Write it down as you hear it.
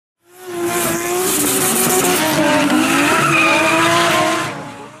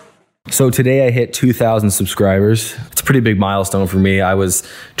So today I hit 2,000 subscribers. It's a pretty big milestone for me. I was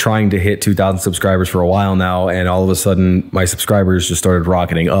trying to hit 2,000 subscribers for a while now, and all of a sudden my subscribers just started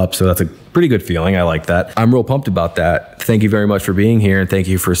rocketing up. So that's a pretty good feeling. I like that. I'm real pumped about that. Thank you very much for being here, and thank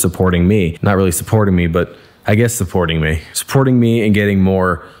you for supporting me. Not really supporting me, but I guess supporting me. Supporting me and getting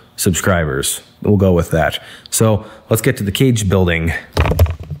more subscribers. We'll go with that. So let's get to the cage building.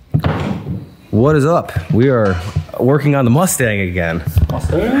 What is up? We are working on the Mustang again.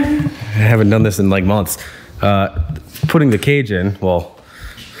 Mustang? I haven't done this in like months. Putting the cage in, well,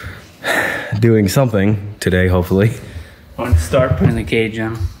 doing something today, hopefully. I want to start putting the cage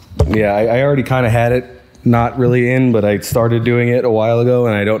in. Yeah, I already kind of had it not really in, but I started doing it a while ago,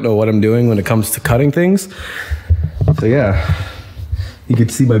 and I don't know what I'm doing when it comes to cutting things. So yeah, you can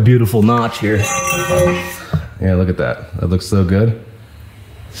see my beautiful notch here. Yeah, look at that. That looks so good.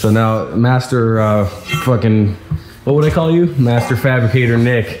 So now Master fucking, what would I call you? Master Fabricator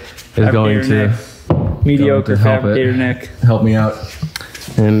Nick is going to mediocre fabricator Nick. Help me out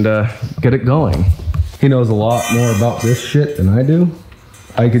and get it going. He knows a lot more about this shit than I do.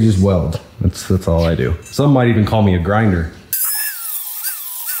 I could just weld. That's all I do. Some might even call me a grinder.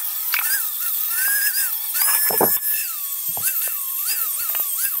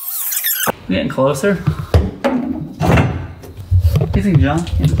 Getting closer. What do you think, John?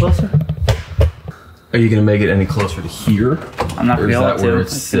 Getting closer? Are you gonna make it any closer to here? I'm not gonna be able to.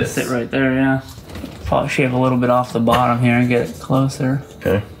 It's gonna sit right there, yeah. Probably shave a little bit off the bottom here and get it closer.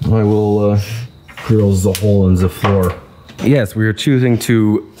 Okay. I will drill the hole in the floor. Yes, we were choosing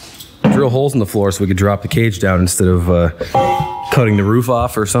to drill holes in the floor so we could drop the cage down instead of cutting the roof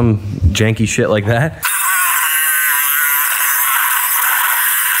off or some janky shit like that.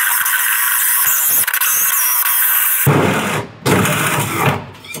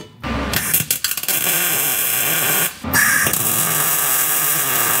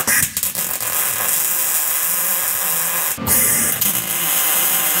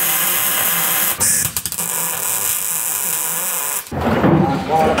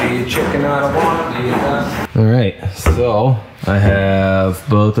 All right, so I have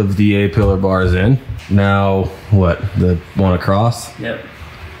both of the A-pillar bars in. Now, what, the one across? Yep.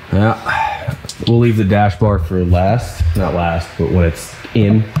 Yeah, we'll leave the dash bar for last. Not last, but when it's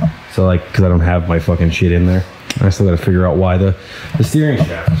in. So like, cause I don't have my fucking shit in there. I still gotta figure out why the steering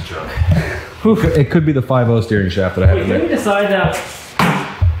shaft is junk. It could be the 5.0 steering shaft that I have in there. Can we decide that?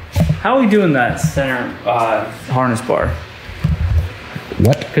 How are we doing that center harness bar?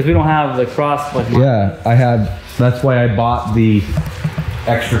 What? Because we don't have the cross. Like yeah, I had. That's why I bought the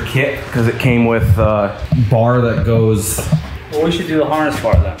extra kit, because it came with a bar that goes. Well, we should do the harness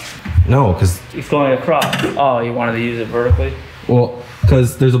bar then. No, because it's going across. Oh, you wanted to use it vertically? Well,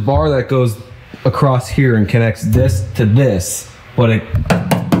 because there's a bar that goes across here and connects this to this, but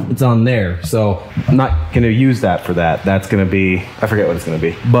it's on there. So I'm not going to use that for that. That's going to be, I forget what it's going to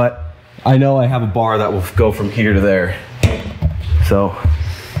be. But I know I have a bar that will go from here to there. So,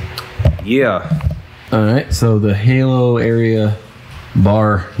 yeah. All right, so the halo area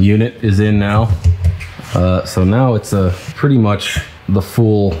bar unit is in now. So now it's pretty much the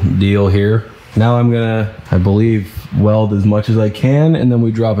full deal here. Now I'm gonna, I believe, weld as much as I can, and then we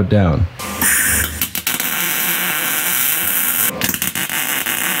drop it down.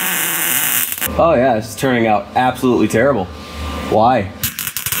 Oh yeah, this is turning out absolutely terrible. Why?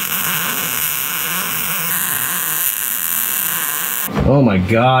 Oh my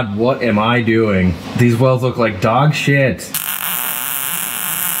God, what am I doing? These welds look like dog shit.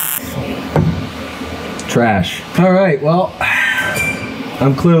 Trash. All right, well,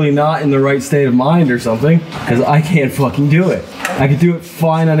 I'm clearly not in the right state of mind or something, because I can't fucking do it. I can do it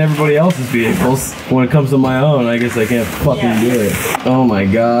fine on everybody else's vehicles. When it comes to my own, I guess I can't fucking do it. Oh my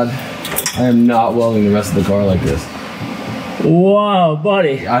God. I am not welding the rest of the car like this. Whoa,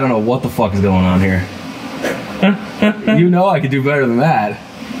 buddy. I don't know what the fuck is going on here. You know I could do better than that.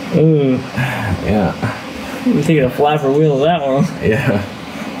 Ooh. Yeah. You're taking a flapper wheel of that one. Yeah.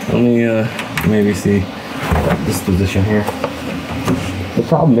 Let me maybe see this position here. The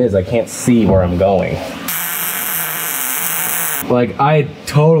problem is I can't see where I'm going. Like, I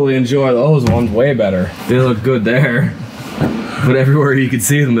totally enjoy those ones way better. They look good there. But everywhere you can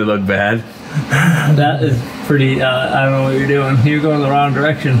see them, they look bad. That is pretty, I don't know what you're doing. You're going the wrong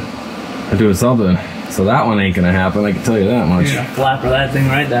direction. I'm doing something. So that one ain't gonna happen, I can tell you that much. You're gonna flapper that thing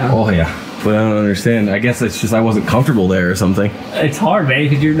right down. Oh yeah, but I don't understand. I guess it's just I wasn't comfortable there or something. It's hard, man,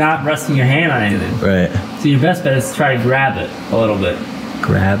 because you're not resting your hand on anything. Right. So your best bet is to try to grab it a little bit.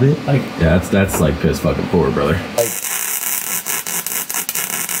 Grab it? Like, yeah, that's like piss fucking poor, brother.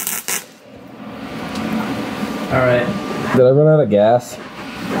 All right. Did I run out of gas?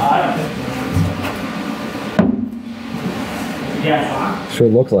 Gas on? Sure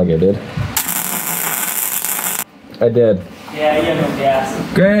looked like it did. I did. Yeah, you got no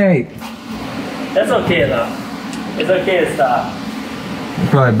gas. Great. That's okay though. It's okay to stop.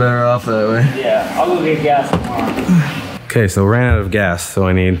 Probably better off that way. Yeah, I'll go get gas tomorrow. Okay, so ran out of gas, so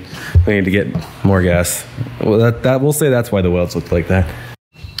I need to get more gas. Well, we'll say that's why the welds look like that.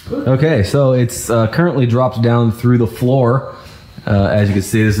 Okay, so it's currently dropped down through the floor. As you can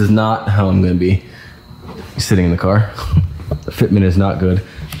see, this is not how I'm going to be sitting in the car. The fitment is not good,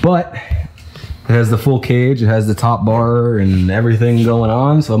 but it has the full cage, it has the top bar and everything going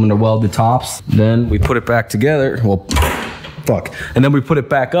on, so I'm going to weld the tops. Then we put it back together. Well, fuck. And then we put it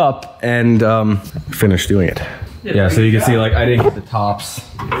back up and finish doing it. Yeah, so you can see, like, I didn't get the tops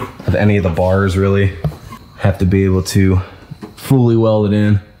of any of the bars, really. Have to be able to fully weld it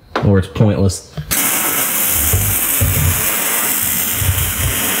in, or it's pointless.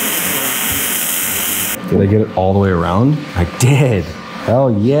 Did I get it all the way around? I did.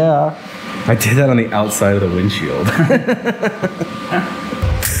 Hell yeah. I did that on the outside of the windshield.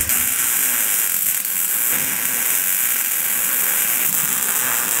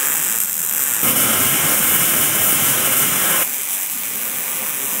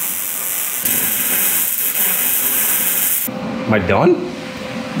 Am I done?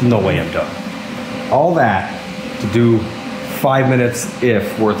 No way I'm done. All that to do 5 minutes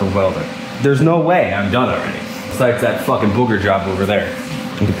if worth of welding. There's no way I'm done already. Besides that fucking booger job over there.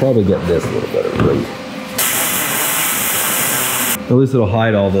 I could probably get this a little better right. At least it'll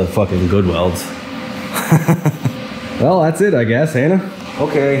hide all the fucking good welds. Well, that's it, I guess, Hannah.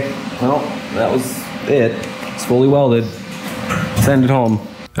 Okay, well, that was it. It's fully welded. Send it home.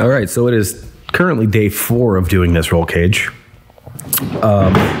 All right, so it is currently day 4 of doing this roll cage.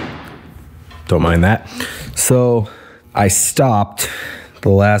 Don't mind that. So I stopped the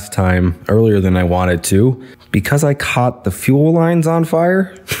last time earlier than I wanted to because I caught the fuel lines on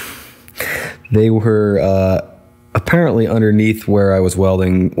fire. They were apparently underneath where I was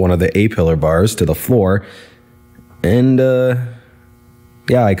welding one of the A-pillar bars to the floor. And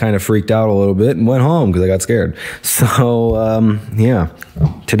yeah, I kind of freaked out a little bit and went home because I got scared. So yeah,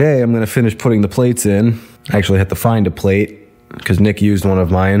 today I'm gonna finish putting the plates in. I actually had to find a plate because Nick used one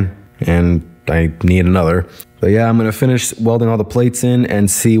of mine and I need another. But yeah, I'm gonna finish welding all the plates in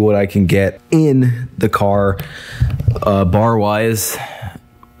and see what I can get in the car bar-wise.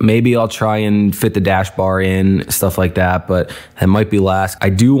 Maybe I'll try and fit the dash bar in, stuff like that, but that might be last. I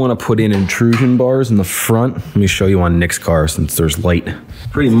do wanna put in intrusion bars in the front. Let me show you on Nick's car since there's light.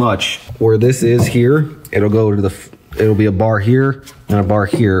 Pretty much where this is here, it'll go to it'll be a bar here and a bar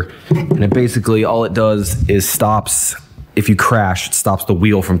here. And it basically, all it does is stops, if you crash, it stops the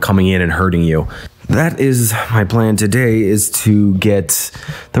wheel from coming in and hurting you. That is my plan today, is to get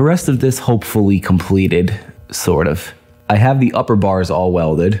the rest of this hopefully completed, sort of. I have the upper bars all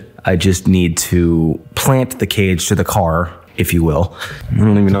welded. I just need to plant the cage to the car, if you will. I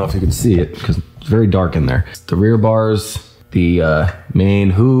don't even know if you can see it because it's very dark in there. The rear bars, the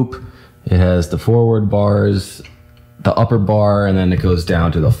main hoop, it has the forward bars, the upper bar, and then it goes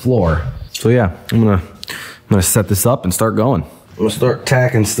down to the floor. So yeah, I'm gonna set this up and start going. I'm gonna start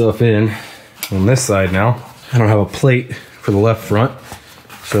tacking stuff in on this side now. I don't have a plate for the left front,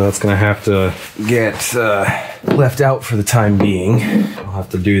 so that's gonna have to get left out for the time being. I'll have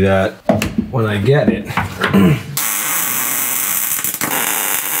to do that when I get it.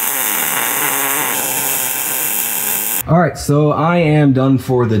 All right, so I am done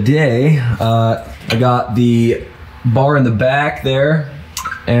for the day. I got the bar in the back there,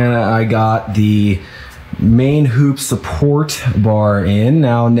 and I got the main hoop support bar in.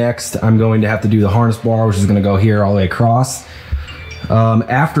 Now next I'm going to have to do the harness bar, which is going to go here all the way across.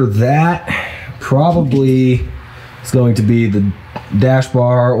 After that, probably it's going to be the dash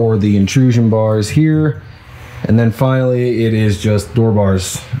bar or the intrusion bars here. And then finally it is just door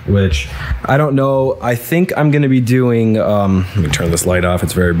bars, which I don't know. I think I'm going to be doing, let me turn this light off,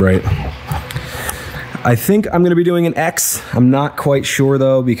 it's very bright. I think I'm going to be doing an X. I'm not quite sure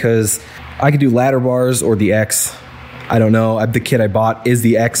though, because I could do ladder bars or the X. I don't know. The kit I bought is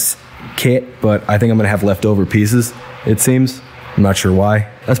the X kit, but I think I'm gonna have leftover pieces, it seems. I'm not sure why.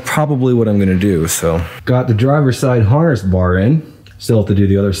 That's probably what I'm gonna do, so. Got the driver's side harness bar in. Still have to do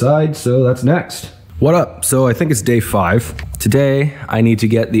the other side, so that's next. What up? So I think it's day 5. Today, I need to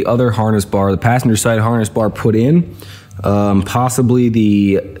get the other harness bar, the passenger side harness bar put in. Possibly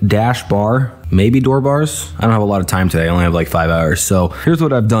the dash bar, maybe door bars. I don't have a lot of time today. I only have like 5 hours. So here's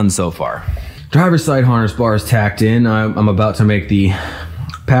what I've done so far. Driver's side harness bar is tacked in. I'm about to make the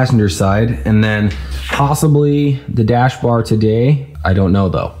passenger side, and then possibly the dash bar today. I don't know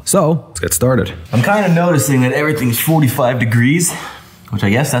though. So let's get started. I'm kind of noticing that everything's 45 degrees, which I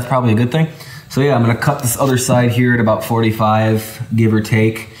guess that's probably a good thing. So yeah, I'm gonna cut this other side here at about 45, give or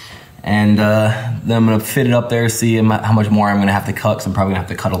take. And then I'm gonna fit it up there, see how much more I'm gonna have to cut, because I'm probably gonna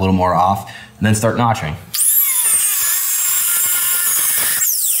have to cut a little more off, and then start notching.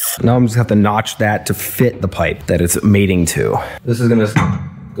 Now I'm just gonna have to notch that to fit the pipe that it's mating to. This is gonna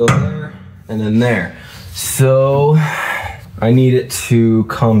go there and then there. So I need it to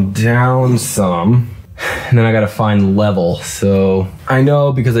come down some, and then I gotta find level. So I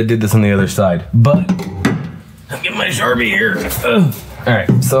know because I did this on the other side, but I'm getting my Sharpie here. Ugh. All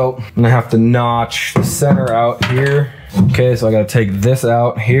right, so I'm gonna have to notch the center out here. Okay, so I gotta take this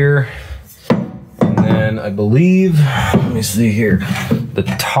out here. And then I believe, let me see here, the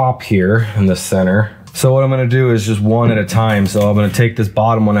top here in the center. So what I'm gonna do is just one at a time. So I'm gonna take this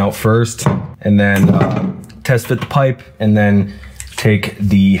bottom one out first, and then test fit the pipe, and then take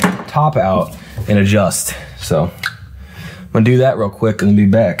the top out and adjust. So I'm gonna do that real quick and be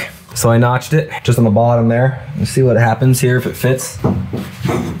back. So I notched it just on the bottom there. Let's see what happens here, if it fits.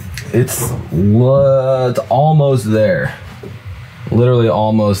 It's almost there. Literally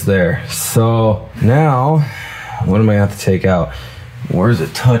almost there. So now, what am I gonna have to take out? Where is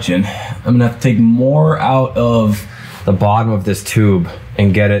it touching? I'm gonna have to take more out of the bottom of this tube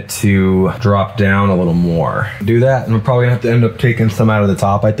and get it to drop down a little more. Do that, and we're probably gonna have to end up taking some out of the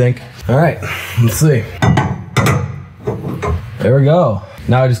top, I think. All right, let's see. There we go.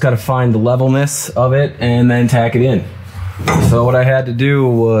 Now I just gotta find the levelness of it and then tack it in. So what I had to do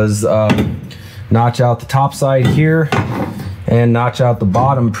was notch out the top side here and notch out the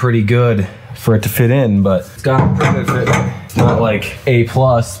bottom pretty good for it to fit in, but it's got a pretty good fit. It's not like A+,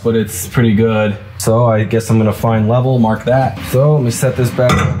 but it's pretty good. So I guess I'm gonna find level, mark that. So let me set this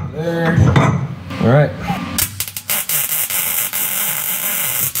back up there. All right.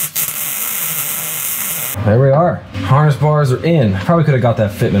 There we are. Harness bars are in. Probably could have got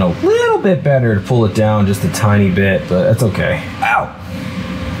that fitment a little bit better to pull it down just a tiny bit, but that's okay.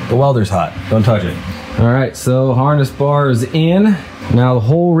 Ow! The welder's hot. Don't touch it. All right, so harness bar is in. Now the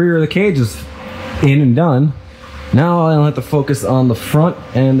whole rear of the cage is in and done. Now I'll have to focus on the front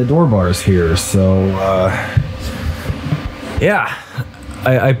and the door bars here. So, yeah.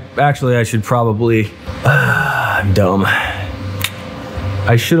 I should probably, I'm dumb.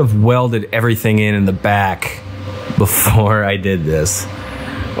 I should have welded everything in the back before I did this.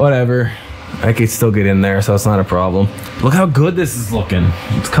 Whatever, I could still get in there, so it's not a problem. Look how good this is looking.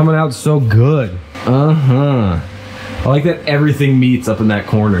 It's coming out so good. I like that everything meets up in that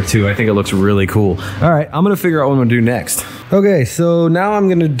corner too. I think it looks really cool. All right, I'm gonna figure out what I'm gonna do next. Okay, so now I'm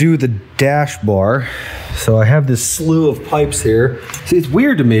gonna do the dash bar. So I have this slew of pipes here. See, it's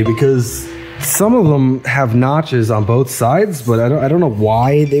weird to me because some of them have notches on both sides, but I don't know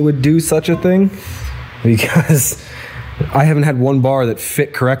why they would do such a thing, because I haven't had one bar that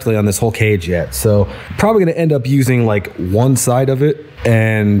fit correctly on this whole cage yet. So probably gonna end up using like one side of it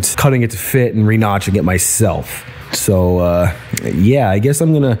and cutting it to fit and re-notching it myself. So yeah, I guess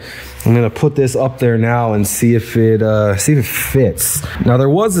I'm gonna put this up there now and see if it fits. Now there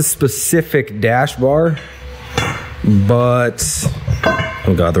was a specific dash bar, but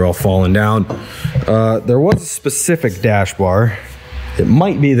oh god, they're all falling down. There was a specific dash bar. It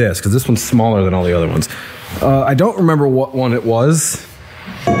might be this, because this one's smaller than all the other ones. I don't remember what one it was.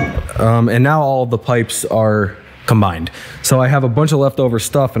 And now all the pipes are combined. So I have a bunch of leftover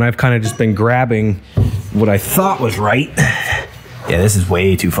stuff, and I've kind of just been grabbing what I thought was right. Yeah, this is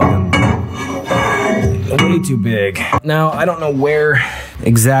way too fucking, way too big. Now, I don't know where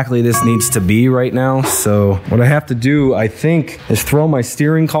exactly this needs to be right now. So what I have to do, I think, is throw my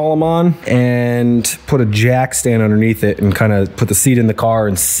steering column on and put a jack stand underneath it and kind of put the seat in the car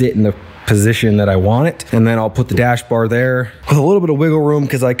and sit in the position that I want it. And then I'll put the dash bar there with a little bit of wiggle room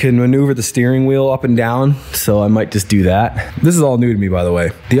because I can maneuver the steering wheel up and down. So I might just do that. This is all new to me, by the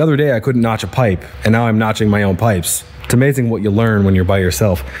way. The other day I couldn't notch a pipe, and now I'm notching my own pipes. It's amazing what you learn when you're by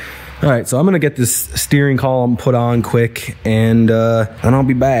yourself. All right, so I'm gonna get this steering column put on quick, and then I'll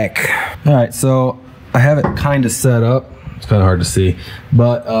be back. All right, so I have it kind of set up. It's kind of hard to see,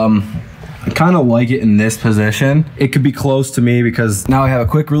 but I kind of like it in this position. It could be close to me because now I have a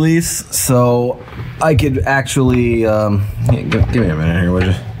quick release, so I could actually, give me a minute here, would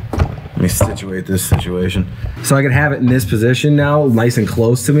you? Let me situate this situation. So I can have it in this position now, nice and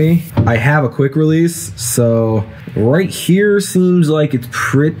close to me. I have a quick release, so right here seems like it's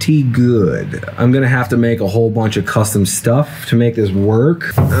pretty good. I'm gonna have to make a whole bunch of custom stuff to make this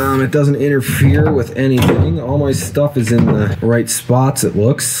work. It doesn't interfere with anything. All my stuff is in the right spots, it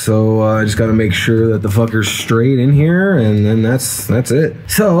looks. So I just gotta make sure that the fucker's straight in here, and then that's it.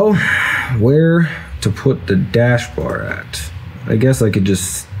 So, where to put the dash bar at? I guess I could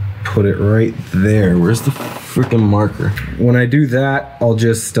just put it right there. Where's the freaking marker? When I do that, I'll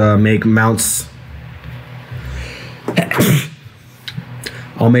just make mounts.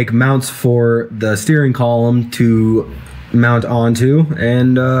 I'll make mounts for the steering column to mount onto,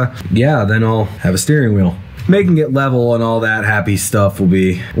 and yeah, then I'll have a steering wheel. Making it level and all that happy stuff will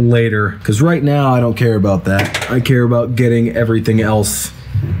be later, because right now I don't care about that. I care about getting everything else.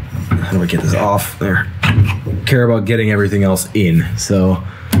 How do I get this off? There. Care about getting everything else in. So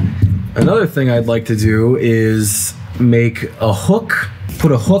another thing I'd like to do is make a hook,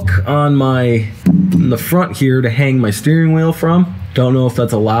 put a hook on the front here to hang my steering wheel from. Don't know if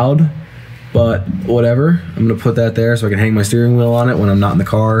that's allowed, but whatever. I'm gonna put that there so I can hang my steering wheel on it when I'm not in the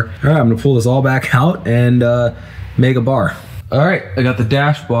car. All right, I'm gonna pull this all back out and make a bar. All right, I got the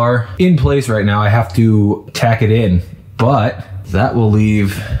dash bar in place right now. I have to tack it in, but that will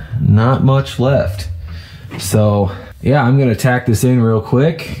leave not much left. So yeah, I'm gonna tack this in real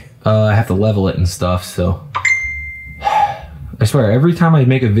quick. I have to level it and stuff, so. I swear, every time I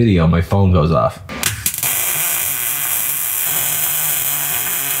make a video, my phone goes off.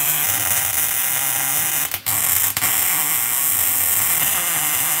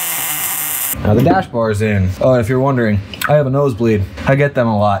 Now the dash bar is in. Oh, and if you're wondering, I have a nosebleed. I get them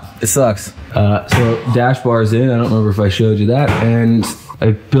a lot. It sucks. So dash bar is in. I don't remember if I showed you that. And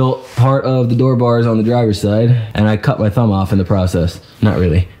I built part of the door bars on the driver's side, and I cut my thumb off in the process. Not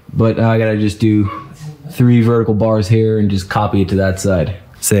really, but now I gotta just do 3 vertical bars here and just copy it to that side.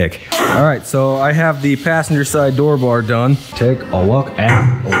 Sick. All right, so I have the passenger side door bar done. Take a look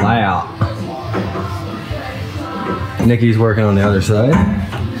at that. Nikki's working on the other side.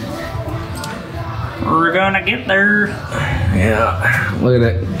 We're gonna get there. Yeah, look at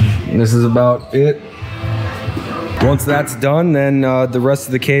it. This is about it. Once that's done, then the rest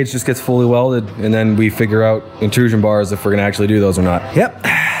of the cage just gets fully welded, and then we figure out intrusion bars if we're gonna actually do those or not. Yep,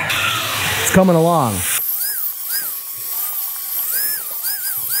 it's coming along.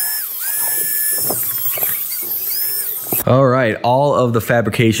 All right, all of the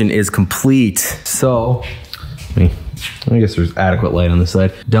fabrication is complete. So, I guess there's adequate light on this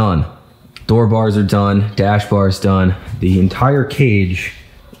side. Done. Door bars are done, dash bar is done. The entire cage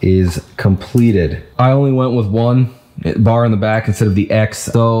is completed. I only went with 1 bar in the back instead of the X.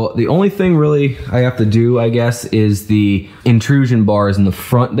 So the only thing really I have to do, I guess, is the intrusion bars in the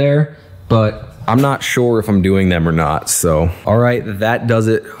front there, but I'm not sure if I'm doing them or not. So, all right, that does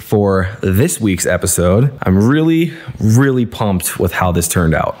it for this week's episode. I'm really, really pumped with how this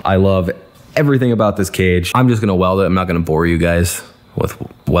turned out. I love everything about this cage. I'm just gonna weld it. I'm not gonna bore you guys with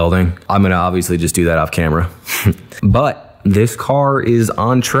welding. I'm gonna obviously just do that off camera. But this car is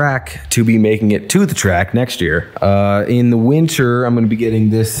on track to be making it to the track next year. In the winter, I'm gonna be getting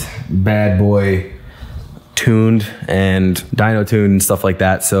this bad boy tuned and dyno tuned and stuff like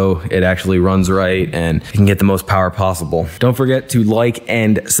that, so it actually runs right and you can get the most power possible. Don't forget to like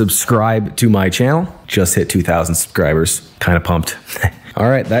and subscribe to my channel. Just hit 2,000 subscribers. Kind of pumped. All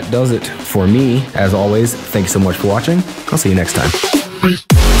right, that does it for me. As always, thanks so much for watching. I'll see you next time.